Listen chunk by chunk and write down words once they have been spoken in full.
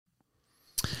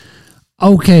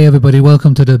Okay, everybody,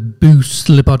 welcome to the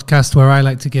Boostly podcast, where I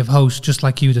like to give hosts just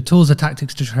like you the tools, the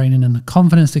tactics, the training, and the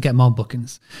confidence to get more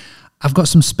bookings. I've got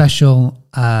some special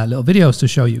little videos to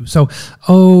show you. So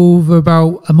over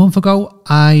about a month ago,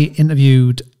 I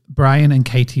interviewed Brian and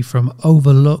Katie from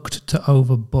Overlooked to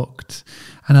Overbooked.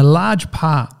 And a large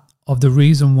part of the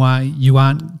reason why you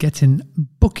aren't getting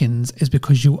bookings is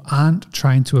because you aren't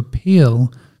trying to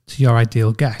appeal to your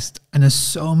ideal guest. And there's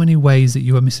so many ways that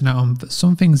you are missing out on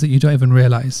some things that you don't even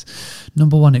realize.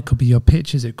 Number one, it could be your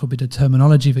pictures, it could be the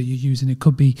terminology that you're using, it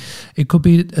could be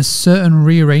a certain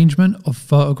rearrangement of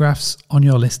photographs on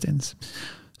your listings.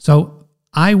 So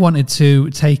I wanted to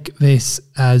take this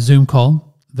Zoom call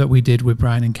that we did with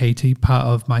Brian and Katie, part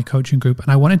of my coaching group,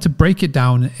 and I wanted to break it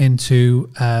down into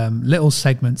little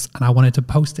segments, and I wanted to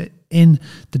post it in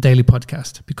the daily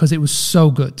podcast because it was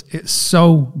so good. It's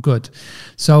so good.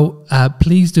 So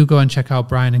please do go and check out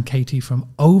Brian and Katie from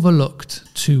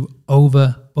Overlooked to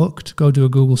Overbooked. Go do a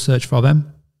Google search for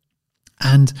them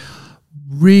and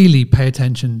really pay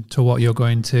attention to what you're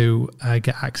going to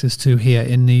get access to here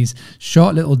in these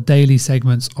short little daily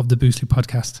segments of the Boostly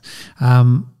podcast.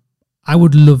 I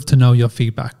would love to know your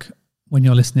feedback when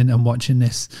you're listening and watching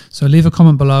this. So leave a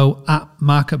comment below at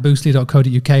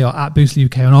mark@boostly.co.uk or at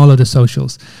boostlyuk on all of the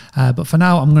socials. But for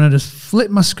now, I'm going to just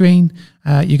flip my screen.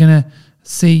 You're going to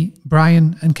see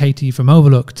Brian and Katie from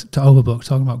Overlooked to Overbooked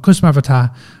talking about customer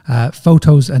avatar,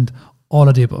 photos, and all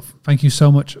of the above. Thank you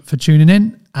so much for tuning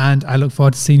in, and I look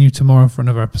forward to seeing you tomorrow for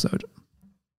another episode.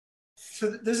 So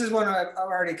this is one I've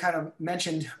already kind of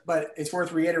mentioned, but it's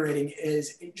worth reiterating,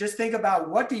 is just think about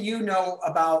what do you know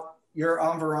about your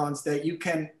environs that you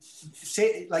can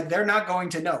say, like, they're not going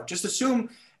to know. Just assume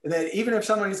that even if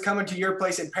someone is coming to your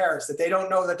place in Paris, that they don't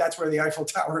know that that's where the Eiffel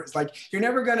Tower is. Like, you're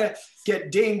never going to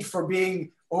get dinged for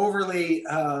being overly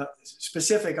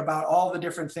specific about all the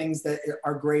different things that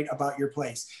are great about your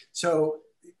place. So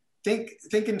think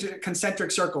into concentric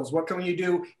circles. What can you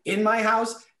do in my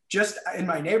house, just in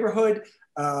my neighborhood,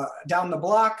 down the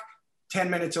block, 10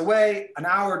 minutes away, an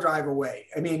hour drive away?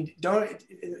 I mean,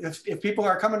 if people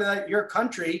are coming to your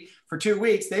country for 2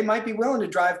 weeks, they might be willing to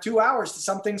drive 2 hours to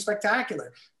something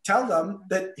spectacular. Tell them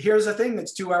that here's a thing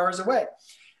that's 2 hours away.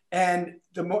 And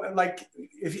the more, like,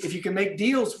 if you can make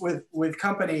deals with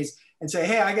companies and say,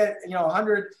 hey, I get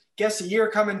 100 guests a year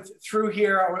coming through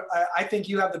here. I think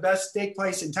you have the best steak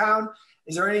place in town.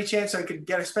 Is there any chance I could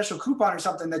get a special coupon or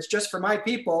something that's just for my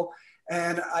people?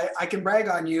 And I can brag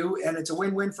on you, and it's a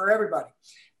win-win for everybody.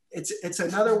 It's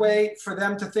another way for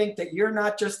them to think that you're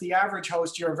not just the average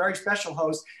host, you're a very special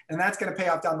host, and that's going to pay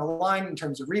off down the line in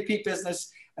terms of repeat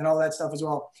business and all that stuff as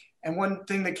well. And one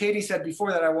thing that Katie said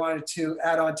before that I wanted to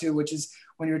add on to, which is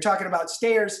when you were talking about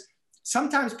stairs,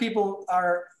 sometimes people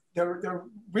are, their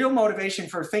real motivation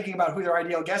for thinking about who their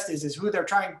ideal guest is who they're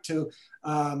trying to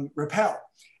repel.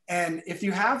 And if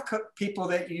you have people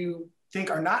that you think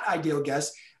are not ideal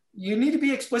guests, you need to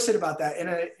be explicit about that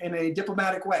in a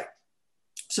diplomatic way.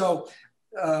 So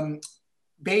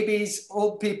babies,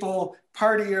 old people,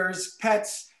 partiers,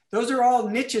 pets, those are all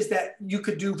niches that you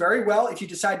could do very well if you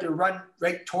decide to run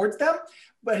right towards them.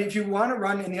 But if you want to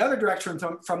run in the other direction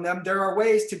from them, there are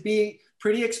ways to be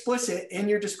pretty explicit in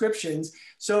your descriptions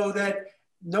so that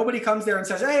nobody comes there and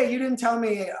says, hey, you didn't tell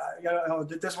me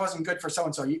that this wasn't good for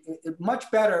so-and-so. It's much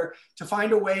better to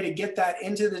find a way to get that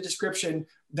into the description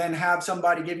than have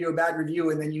somebody give you a bad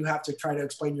review and then you have to try to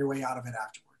explain your way out of it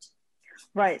afterwards.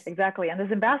 Right, exactly. And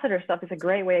this ambassador stuff is a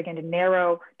great way, again, to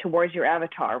narrow towards your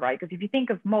avatar, right? Because if you think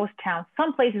of most towns,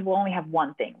 some places will only have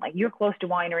one thing. Like, you're close to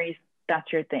wineries,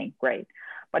 that's your thing, great.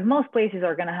 But most places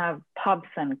are going to have pubs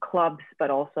and clubs,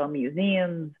 but also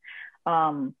museums,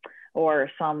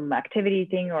 or some activity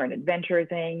thing or an adventure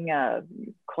thing,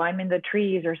 climbing the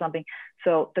trees or something.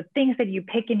 So the things that you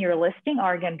pick in your listing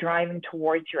are, again, driving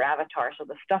towards your avatar. So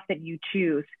the stuff that you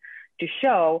choose to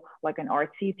show, like an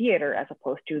artsy theater as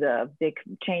opposed to the big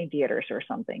chain theaters or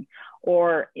something.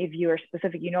 Or if you're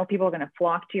specific, people are going to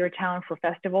flock to your town for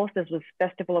festivals. This was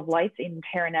Festival of Lights in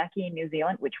Taranaki in New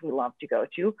Zealand, which we love to go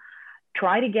to.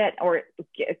 Try to get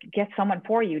someone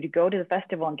for you to go to the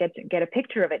festival and get a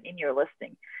picture of it in your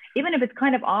listing. Even if it's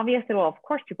kind of obvious that, well, of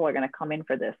course people are going to come in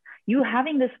for this. You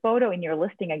having this photo in your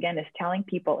listing, again, is telling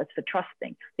people it's the trust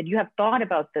thing, that you have thought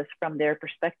about this from their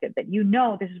perspective, that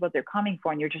this is what they're coming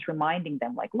for, and you're just reminding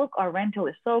them, like, look, our rental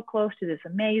is so close to this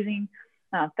amazing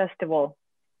festival.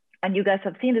 And you guys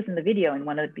have seen this in the video, in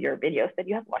one of your videos that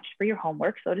you have watched for your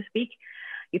homework, so to speak.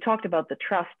 You talked about the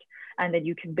trust and that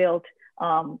you can build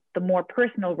the more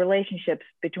personal relationships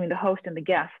between the host and the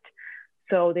guest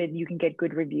so that you can get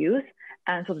good reviews.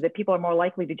 And so that people are more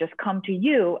likely to just come to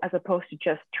you as opposed to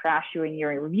just trash you in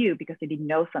your review because they didn't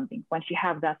know something. Once you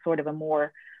have that sort of a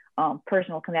more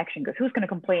personal connection, because who's going to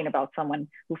complain about someone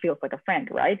who feels like a friend,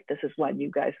 right? This is what you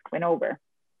guys went over.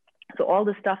 So all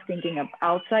the stuff thinking of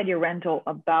outside your rental,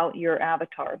 about your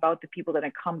avatar, about the people that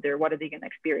come there, what are they going to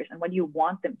experience and what do you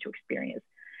want them to experience?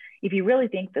 If you really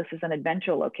think this is an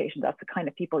adventure location, that's the kind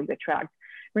of people you attract,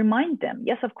 remind them.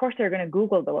 Yes, of course, they're going to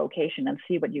Google the location and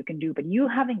see what you can do, but you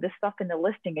having this stuff in the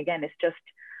listing, again,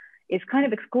 it's kind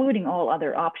of excluding all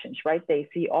other options, right? They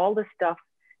see all the stuff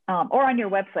or on your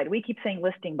website. We keep saying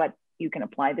listing, but you can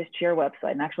apply this to your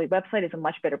website. And actually, website is a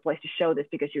much better place to show this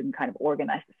because you can kind of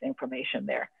organize this information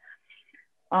there.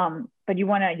 But you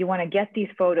want to get these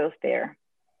photos there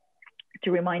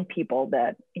to remind people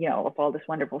that, you know, of all this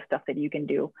wonderful stuff that you can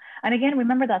do. And again,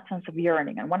 remember that sense of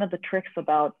yearning. And one of the tricks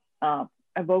about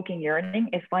evoking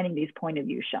yearning is finding these point of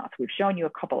view shots. We've shown you a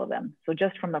couple of them. So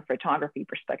just from a photography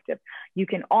perspective, you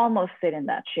can almost sit in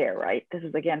that chair, right? This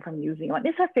is again from New Zealand.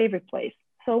 It's our favorite place.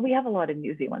 So we have a lot of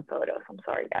New Zealand photos. I'm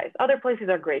sorry, guys. Other places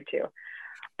are great too,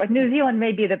 but New Zealand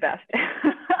may be the best.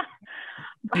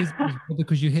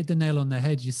 Because you hit the nail on the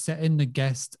head. You set in the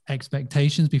guest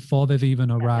expectations before they've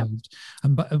even arrived.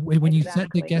 And but when you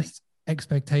set the guest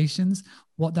expectations,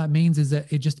 what that means is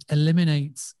that it just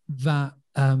eliminates that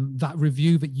that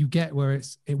review that you get where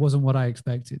it wasn't what I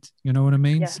expected. You know what I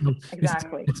mean? Yes, so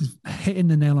exactly. It's hitting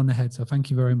the nail on the head. So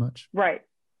thank you very much. Right.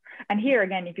 And here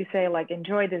again, if you say like,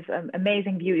 enjoy this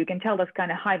amazing view, you can tell that's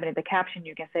kind of high, but in the caption,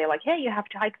 you can say like, hey, you have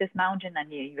to hike this mountain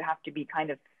and you have to be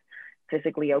kind of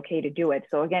physically okay to do it.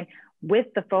 So again, with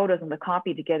the photos and the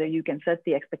copy together, you can set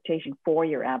the expectation for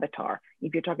your avatar.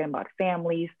 If you're talking about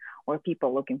families or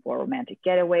people looking for romantic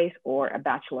getaways or a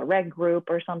bachelorette group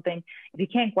or something, if you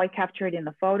can't quite capture it in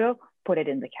the photo, put it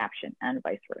in the caption and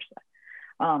vice versa.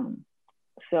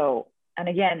 And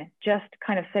again, just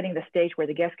kind of setting the stage where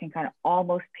the guests can kind of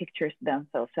almost picture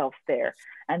themselves there.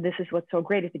 And this is what's so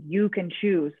great is that you can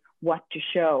choose what to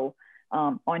show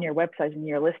on your website and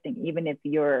your listing, even if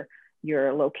your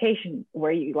location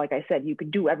where you, like I said, you can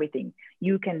do everything.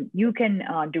 You can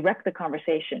direct the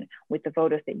conversation with the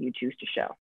photos that you choose to show.